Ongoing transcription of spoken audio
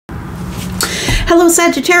Hello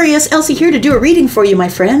Sagittarius, Elsie here to do a reading for you, my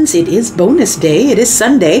friends. It is bonus day, it is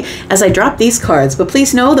Sunday as I drop these cards, but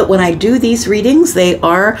please know that when I do these readings, they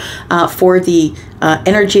are for the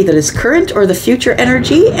energy that is current or the future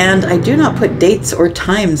energy, and I do not put dates or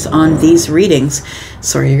times on these readings.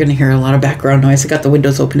 Sorry, you're going to hear a lot of background noise. I got the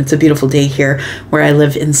windows open. It's a beautiful day here where I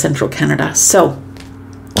live in central Canada. So,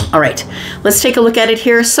 all right, let's take a look at it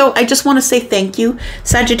here. So I just want to say thank you,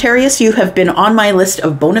 Sagittarius. You have been on my list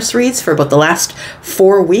of bonus reads for about the last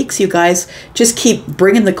 4 weeks. You guys just keep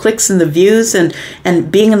bringing the clicks and the views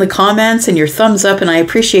and being in the comments and your thumbs up, and I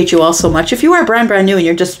appreciate you all so much. If you are brand new and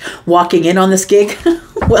you're just walking in on this gig,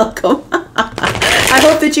 welcome. I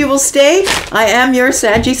hope that you will stay. I am your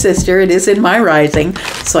Saggy sister. It is in my rising,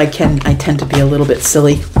 so I tend to be a little bit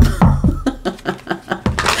silly.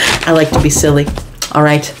 I like to be silly. All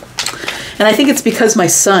right. And I think it's because my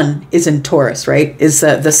sun is in Taurus, right?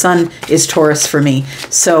 The sun is Taurus for me.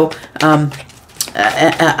 So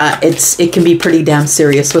it can be pretty damn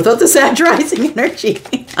serious without the Sag rising energy.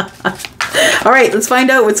 All right, let's find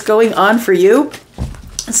out what's going on for you.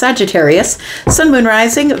 Sagittarius, Sun, Moon,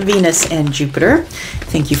 Rising, Venus, and Jupiter.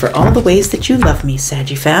 Thank you for all the ways that you love me,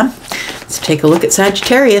 Saggy fam. Let's take a look at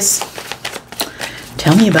Sagittarius.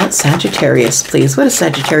 Tell me about Sagittarius, please. What does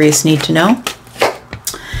Sagittarius need to know?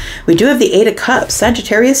 We do have the Eight of Cups.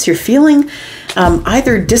 Sagittarius, you're feeling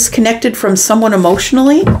either disconnected from someone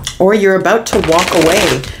emotionally, or you're about to walk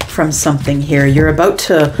away from something here. You're about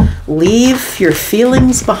to leave your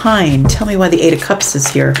feelings behind. Tell me why the Eight of Cups is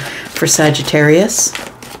here for Sagittarius.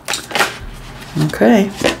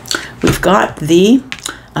 Okay. We've got the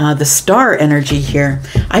star energy here.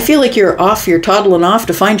 I feel like you're toddling off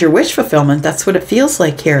to find your wish fulfillment. That's what it feels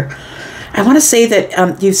like here. I want to say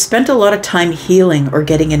that you've spent a lot of time healing or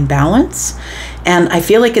getting in balance, and I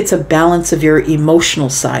feel like it's a balance of your emotional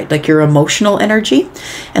side, like your emotional energy,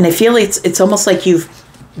 and I feel it's almost like you've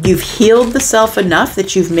healed the self enough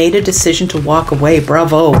that you've made a decision to walk away,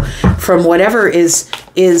 bravo, from whatever is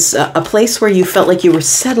a place where you felt like you were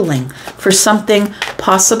settling for something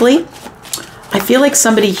possibly. I feel like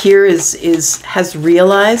somebody here has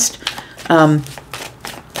realized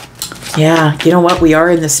yeah, you know what? We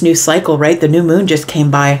are in this new cycle, right? The new moon just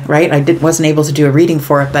came by, right? I wasn't able to do a reading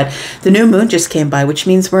for it, but the new moon just came by, which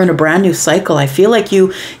means we're in a brand new cycle. I feel like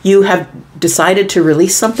you have decided to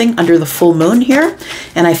release something under the full moon here,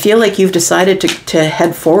 and I feel like you've decided to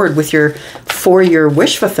head forward with your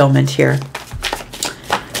wish fulfillment here.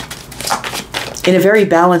 In a very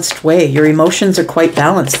balanced way. Your emotions are quite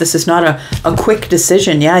balanced. This is not a quick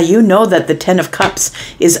decision. Yeah, you know that the Ten of Cups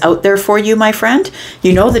is out there for you, my friend.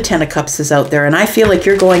 You know the Ten of Cups is out there, and I feel like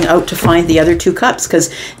you're going out to find the other two cups, because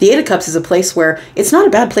the Eight of Cups is a place where it's not a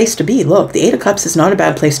bad place to be. Look, the Eight of Cups is not a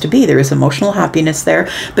bad place to be. There is emotional happiness there,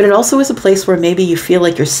 but it also is a place where maybe you feel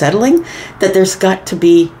like you're settling, that there's got to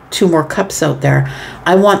be two more cups out there.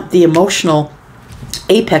 I want the emotional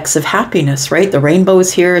apex of happiness, right? The rainbow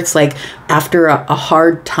is here. It's like after a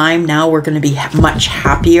hard time, now we're going to be much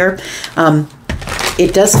happier.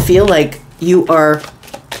 It does feel like you are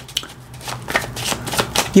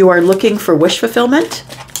looking for wish fulfillment,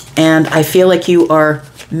 and I feel like you are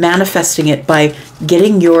manifesting it by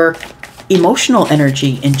getting your emotional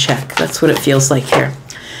energy in check. That's what it feels like here.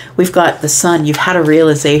 We've got the sun. You've had a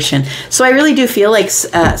realization. So I really do feel like,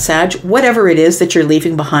 Sag, whatever it is that you're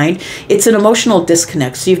leaving behind, it's an emotional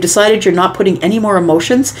disconnect. So you've decided you're not putting any more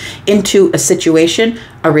emotions into a situation,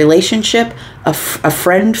 a relationship, a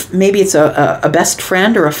friend. Maybe it's a best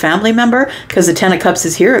friend or a family member, because the Ten of Cups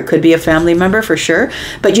is here. It could be a family member for sure.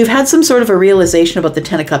 But you've had some sort of a realization about the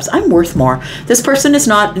Ten of Cups. I'm worth more. This person,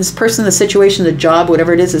 the situation, the job,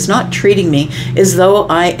 whatever it is not treating me as though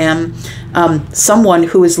I am someone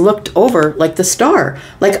who is looked over like the star.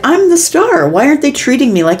 Like, I'm the star. Why aren't they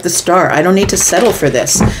treating me like the star? I don't need to settle for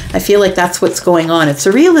this. I feel like that's what's going on. It's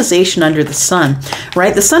a realization under the sun,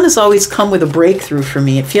 right? The sun has always come with a breakthrough for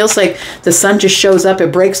me. It feels like the sun just shows up,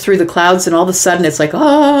 it breaks through the clouds, and all of a sudden it's like,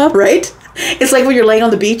 ah, right? It's like when you're laying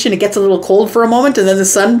on the beach and it gets a little cold for a moment, and then the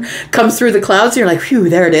sun comes through the clouds and you're like, phew,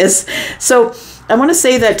 there it is. So I want to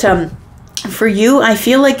say that for you, I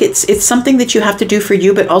feel like it's something that you have to do for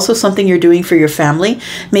you, but also something you're doing for your family.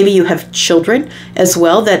 Maybe you have children as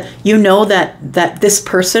well, that you know that this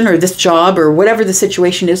person or this job or whatever the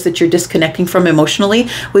situation is that you're disconnecting from emotionally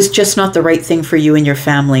was just not the right thing for you and your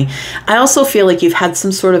family. I also feel like you've had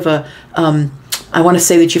some sort of I want to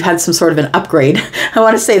say that you've had some sort of an upgrade. I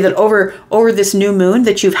want to say that over this new moon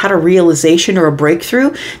that you've had a realization or a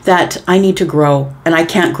breakthrough that I need to grow, and I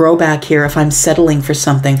can't grow back here if I'm settling for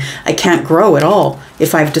something. I can't grow at all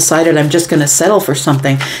if I've decided I'm just going to settle for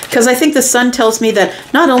something. Because I think the sun tells me that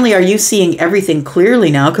not only are you seeing everything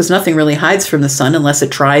clearly now, because nothing really hides from the sun unless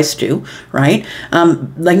it tries to, right?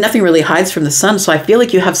 Like nothing really hides from the sun. So I feel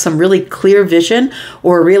like you have some really clear vision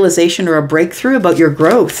or a realization or a breakthrough about your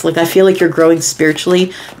growth. Like I feel like you're growing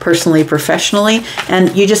spiritually, personally, professionally,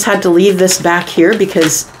 and you just had to leave this back here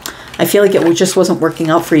because I feel like it just wasn't working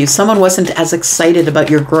out for you. Someone wasn't as excited about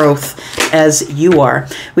your growth as you are.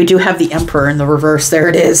 We do have the Emperor in the reverse. There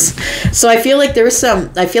it is. So I feel like there's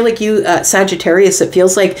I feel like you, Sagittarius, it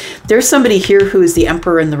feels like there's somebody here who is the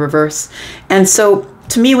Emperor in the reverse. And so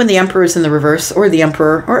to me, when the Emperor is in the reverse, or the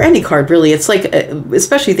Emperor, or any card really, it's like,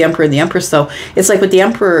 especially the Emperor and the Empress though, it's like with the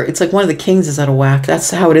Emperor, it's like one of the kings is out of whack.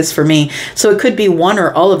 That's how it is for me. So it could be one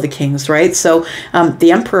or all of the kings, right? So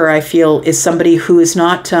the Emperor, I feel, is somebody who is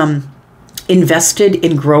not invested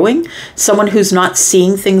in growing, someone who's not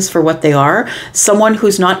seeing things for what they are, someone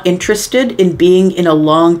who's not interested in being in a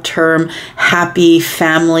long-term, happy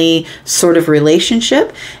family sort of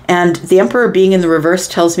relationship. And the Emperor being in the reverse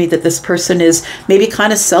tells me that this person is maybe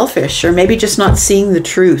kind of selfish, or maybe just not seeing the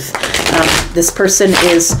truth. This person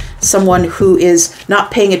is someone who is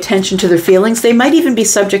not paying attention to their feelings. They might even be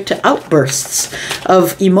subject to outbursts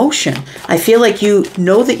of emotion. I feel like you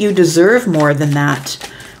know that you deserve more than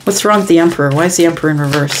that. What's wrong with the Emperor? Why is the Emperor in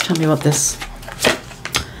reverse? Tell me about this.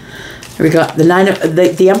 Here we got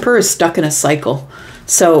the the Emperor is stuck in a cycle.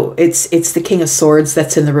 So it's the King of Swords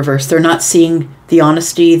that's in the reverse. They're not seeing the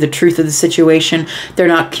honesty, the truth of the situation. They're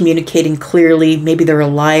not communicating clearly. Maybe they're a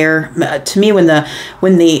liar. To me, when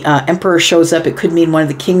the Emperor shows up, it could mean one of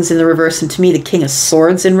the kings in the reverse. And to me, the King of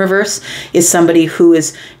Swords in reverse is somebody who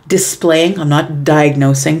is displaying, I'm not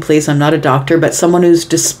diagnosing, please, I'm not a doctor, but someone who's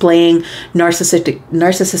displaying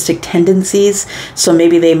narcissistic tendencies. So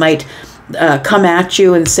maybe they might come at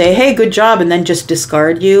you and say, hey, good job, and then just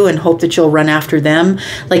discard you and hope that you'll run after them.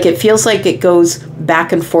 Like it feels like it goes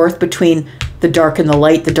back and forth between the dark and the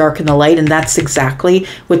light, the dark and the light, and that's exactly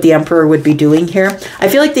what the Emperor would be doing here. I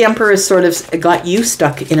feel like the Emperor has sort of got you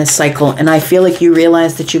stuck in a cycle, and I feel like you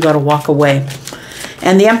realize that you got to walk away.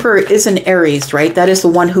 And the Emperor is an Aries, right? That is the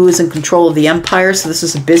one who is in control of the empire. So this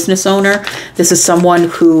is a business owner. This is someone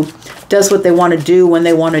who does what they want to do when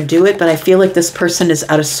they want to do it. But I feel like this person is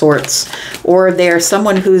out of sorts. Or they are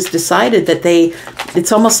someone who's decided that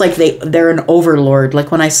it's almost like they're an overlord.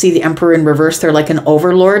 Like when I see the Emperor in reverse, they're like an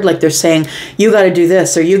overlord. Like they're saying, you got to do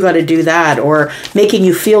this or you got to do that. Or making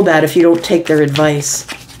you feel bad if you don't take their advice.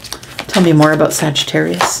 Tell me more about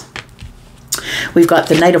Sagittarius. We've got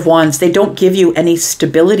the Knight of Wands. They don't give you any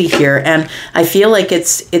stability here. And I feel like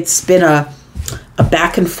it's been a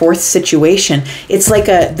back and forth situation. It's like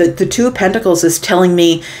the Two of Pentacles is telling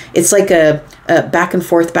me it's like a back and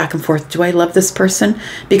forth, back and forth. Do I love this person?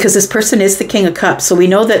 Because this person is the King of Cups. So we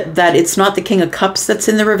know that it's not the King of Cups that's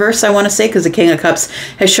in the reverse, I want to say, because the King of Cups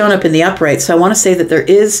has shown up in the upright. So I want to say that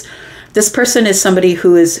this person is somebody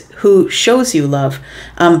who shows you love,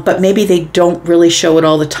 but maybe they don't really show it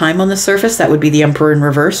all the time on the surface. That would be the Emperor in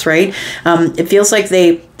reverse, right? It feels like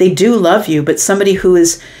they do love you, but somebody who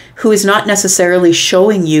is not necessarily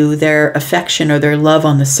showing you their affection or their love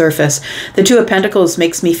on the surface. The Two of Pentacles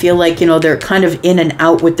makes me feel like, they're kind of in and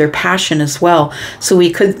out with their passion as well. So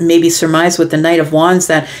we could maybe surmise with the Knight of Wands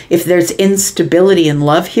that if there's instability in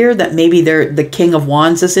love here, that maybe the King of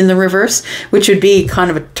Wands is in the reverse, which would be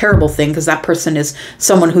kind of a terrible thing because that person is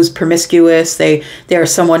someone who's promiscuous. They are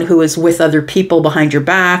someone who is with other people behind your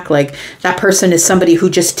back. Like that person is somebody who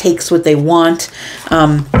just takes what they want.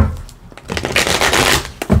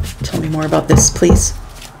 Tell me more about this, please.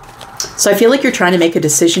 So I feel like you're trying to make a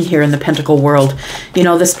decision here in the Pentacle world.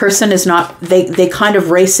 This person is not, they kind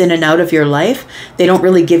of race in and out of your life. They don't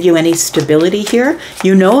really give you any stability here.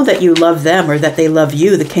 You know that you love them or that they love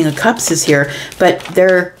you. The King of Cups is here, but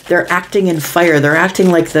they're acting in fire. They're acting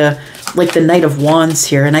like the Knight of Wands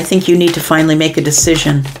here. And I think you need to finally make a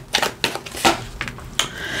decision.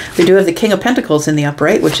 We do have the King of Pentacles in the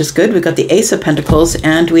upright, which is good. We've got the Ace of Pentacles,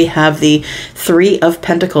 and we have the Three of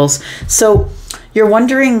Pentacles. So you're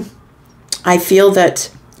wondering, I feel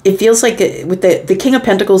that it feels like with the King of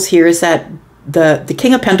Pentacles here is that the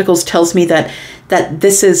King of Pentacles tells me that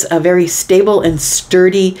this is a very stable and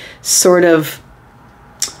sturdy sort of,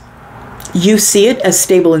 you see it as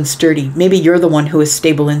stable and sturdy. Maybe you're the one who is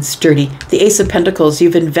stable and sturdy. The Ace of Pentacles,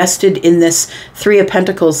 you've invested in this Three of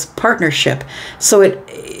Pentacles partnership. So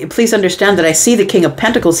please understand that I see the King of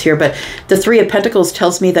Pentacles here, but the Three of Pentacles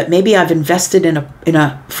tells me that maybe I've invested in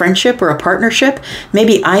a friendship or a partnership.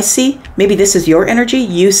 Maybe this is your energy.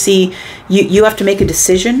 You see, you have to make a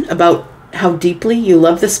decision about how deeply you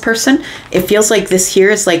love this person. It feels like this here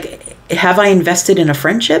is like, have I invested in a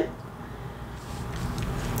friendship?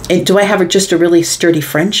 Do I have just a really sturdy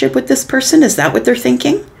friendship with this person? Is that what they're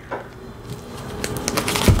thinking?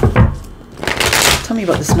 Tell me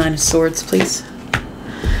about this Nine of Swords, please.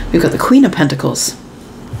 We've got the Queen of Pentacles.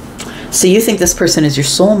 So you think this person is your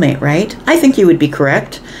soulmate, right? I think you would be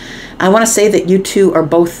correct. I want to say that you two are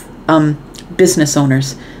both business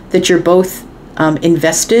owners, that you're both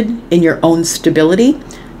invested in your own stability.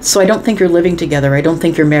 So I don't think you're living together. I don't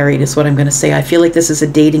think you're married is what I'm going to say. I feel like this is a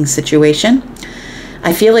dating situation.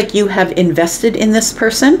 I feel like you have invested in this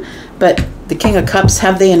person, but the King of Cups,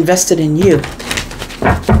 have they invested in you?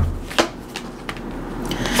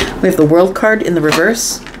 We have the World card in the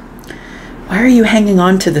reverse. Why are you hanging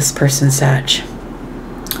on to this person, Sag?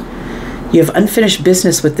 You have unfinished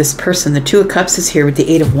business with this person. The Two of Cups is here with the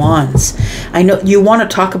Eight of Wands. I know you want to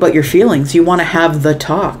talk about your feelings. You want to have the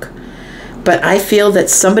talk. But I feel that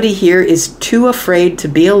somebody here is too afraid to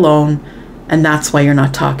be alone, and that's why you're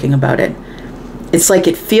not talking about it. It's like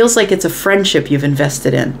it feels like it's a friendship you've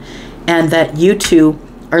invested in, and that you two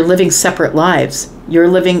are living separate lives. You're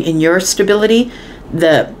living in your stability.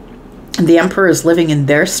 The Emperor is living in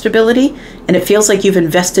their stability, and it feels like you've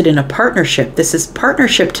invested in a partnership. This is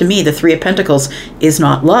partnership to me. The Three of Pentacles is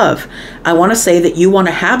not love. I want to say that you want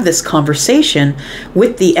to have this conversation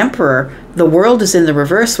with the Emperor. The World is in the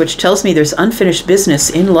reverse, which tells me there's unfinished business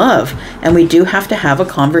in love, and we do have to have a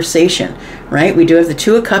conversation, right? We do have the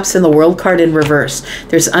Two of Cups and the World card in reverse.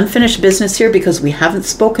 There's unfinished business here because we haven't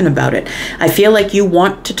spoken about it. I feel like you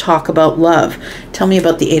want to talk about love. Tell me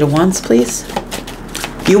about the Eight of Wands, please.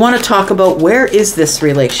 You want to talk about where is this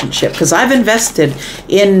relationship? Because I've invested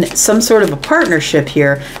in some sort of a partnership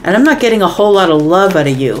here, and I'm not getting a whole lot of love out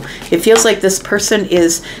of you. It feels like this person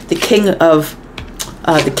is the King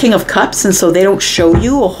of Cups, and so they don't show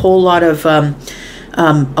you a whole lot of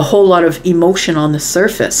emotion on the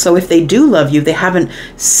surface. So if they do love you, they haven't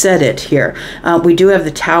said it here. We do have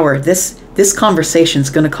the Tower. This conversation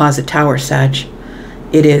is going to cause a tower, Sag.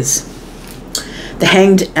 It is. The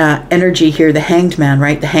Hanged energy here, the Hanged Man,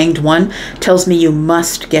 right? The Hanged One tells me you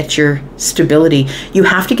must get your stability. You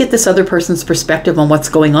have to get this other person's perspective on what's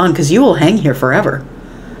going on, because you will hang here forever.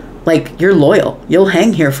 Like, you're loyal. You'll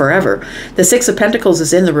hang here forever. The Six of Pentacles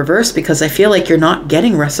is in the reverse because I feel like you're not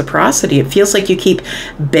getting reciprocity. It feels like you keep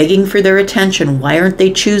begging for their attention. Why aren't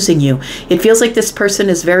they choosing you? It feels like this person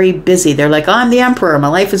is very busy. They're like, oh, I'm the Emperor. My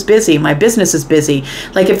life is busy. My business is busy.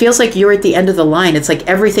 Like, it feels like you're at the end of the line. It's like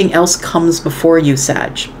everything else comes before you,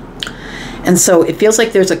 Sag. And so it feels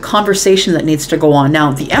like there's a conversation that needs to go on.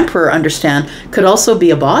 Now, the Emperor, understand, could also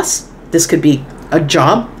be a boss. This could be a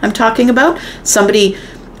job I'm talking about.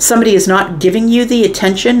 Somebody is not giving you the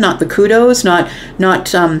attention, not the kudos, not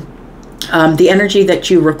the energy that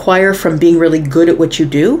you require from being really good at what you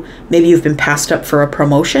do. Maybe you've been passed up for a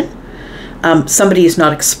promotion. Somebody is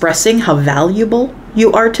not expressing how valuable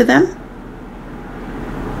you are to them.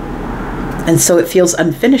 And so it feels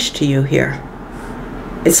unfinished to you here.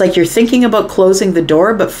 It's like you're thinking about closing the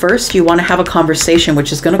door, but first you want to have a conversation,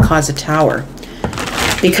 which is going to cause a tower.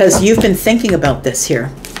 Because you've been thinking about this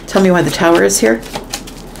here. Tell me why the Tower is here.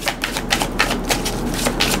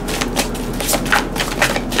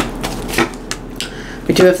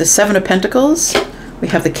 We do have the Seven of Pentacles, we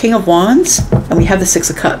have the King of Wands, and we have the Six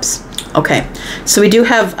of Cups. Okay, so we do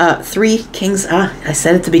have three kings. I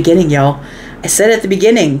said at the beginning, y'all. I said at the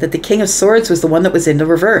beginning that the King of Swords was the one that was in the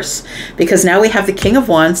reverse. Because now we have the King of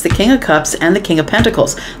Wands, the King of Cups, and the King of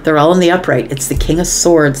Pentacles. They're all in the upright. It's the King of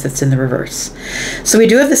Swords that's in the reverse. So we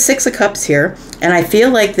do have the Six of Cups here. And I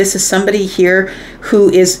feel like this is somebody here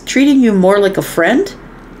who is treating you more like a friend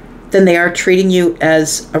than they are treating you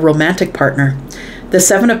as a romantic partner. The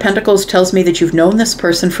Seven of Pentacles tells me that you've known this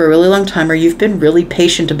person for a really long time, or you've been really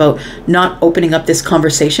patient about not opening up this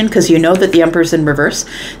conversation because you know that the Emperor's in reverse.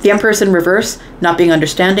 The Emperor's in reverse, not being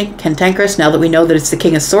understanding, cantankerous. Now that we know that it's the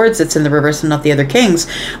King of Swords that's in the reverse and not the other kings,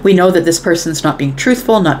 we know that this person's not being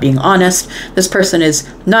truthful, not being honest. This person is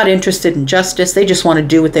not interested in justice. They just want to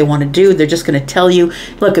do what they want to do. They're just going to tell you,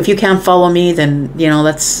 look, if you can't follow me, then, you know,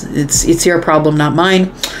 it's your problem, not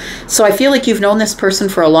mine. So I feel like you've known this person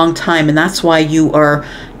for a long time, and that's why you are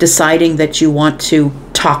deciding that you want to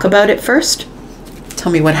talk about it first. Tell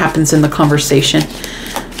me what happens in the conversation.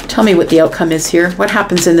 Tell me what the outcome is here. What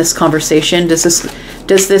happens in this conversation? Does this,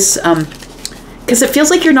 because it feels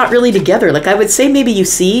like you're not really together. Like, I would say maybe you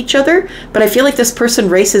see each other, but I feel like this person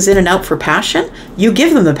races in and out for passion. You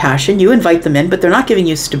give them the passion, you invite them in, but they're not giving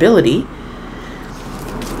you stability.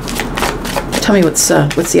 Tell me what's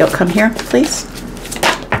the outcome here, please.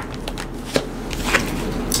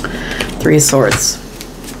 Three of Swords.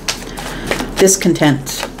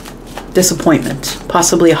 Discontent, disappointment,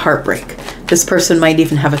 possibly a heartbreak. This person might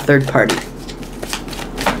even have a third party.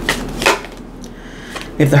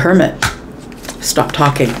 We have the Hermit. Stop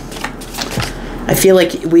talking. I feel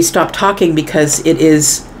like we stop talking because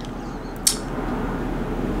it's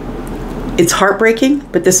heartbreaking,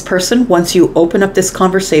 but this person, once you open up this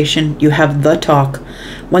conversation, you have the talk.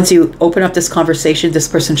 Once you open up this conversation, this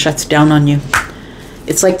person shuts down on you.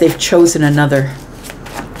 It's like they've chosen another.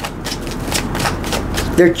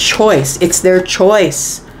 Their choice. It's their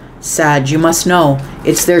choice, Sag. You must know.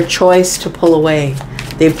 It's their choice to pull away.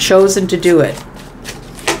 They've chosen to do it.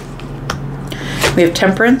 We have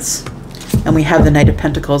Temperance, and we have the Knight of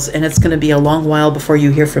Pentacles, and it's going to be a long while before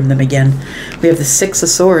you hear from them again. We have the Six of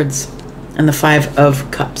Swords and the Five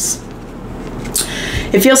of Cups.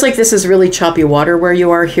 It feels like this is really choppy water where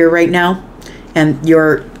you are here right now, and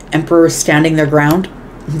your Emperor is standing their ground.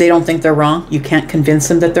 They don't think they're wrong. You can't convince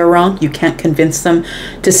them that they're wrong. You can't convince them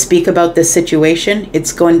to speak about this situation.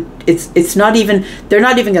 It's not even, they're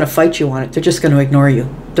not even going to fight you on it. They're just going to ignore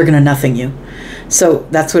you. They're going to nothing you. So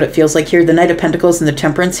that's what it feels like here. The Knight of Pentacles and the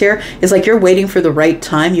Temperance here is like you're waiting for the right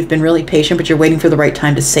time. You've been really patient, but you're waiting for the right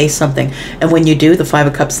time to say something. And when you do, the Five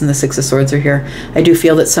of Cups and the Six of Swords are here. I do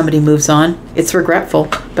feel that somebody moves on. It's regretful,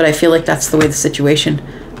 but I feel like that's the way the situation,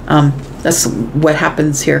 that's what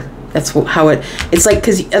happens here. That's how it's like,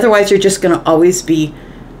 because otherwise you're just going to always be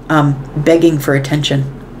begging for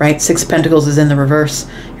attention, right? Six of Pentacles is in the reverse.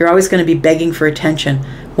 You're always going to be begging for attention.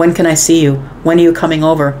 When can I see you? When are you coming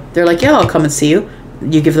over? They're like, yeah, I'll come and see you.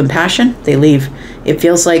 You give them passion, they leave. It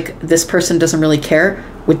feels like this person doesn't really care,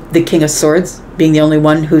 with the King of Swords being the only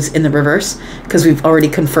one who's in the reverse, because we've already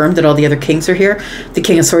confirmed that all the other kings are here. The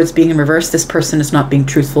King of Swords being in reverse, this person is not being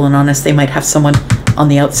truthful and honest. They might have someone on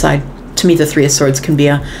the outside. To me, the Three of Swords can be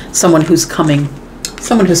someone who's coming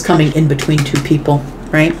in between two people,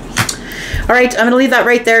 right? All right, I'm going to leave that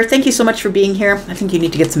right there. Thank you so much for being here. I think you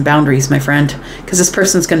need to get some boundaries, my friend, because this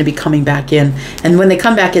person's going to be coming back in. And when they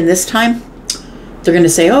come back in this time, they're going to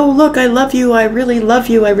say, oh, look, I love you. I really love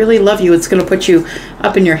you. I really love you. It's going to put you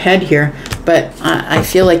up in your head here. But I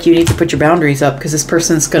feel like you need to put your boundaries up, because this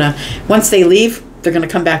person's going to, once they leave, they're going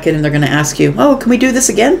to come back in and they're going to ask you, oh, can we do this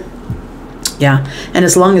again? Yeah. And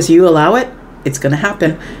as long as you allow it, it's going to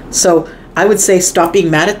happen. So I would say stop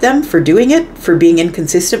being mad at them for doing it, for being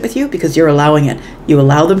inconsistent with you, because you're allowing it. You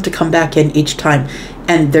allow them to come back in each time.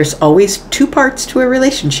 And there's always two parts to a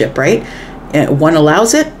relationship, right? One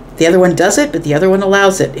allows it, the other one does it, but the other one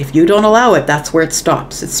allows it. If you don't allow it, that's where it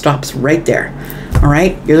stops. It stops right there. All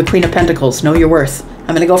right? You're the Queen of Pentacles. Know your worth.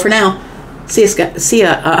 I'm going to go for now. See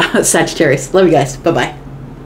ya, Sagittarius. Love you guys. Bye-bye.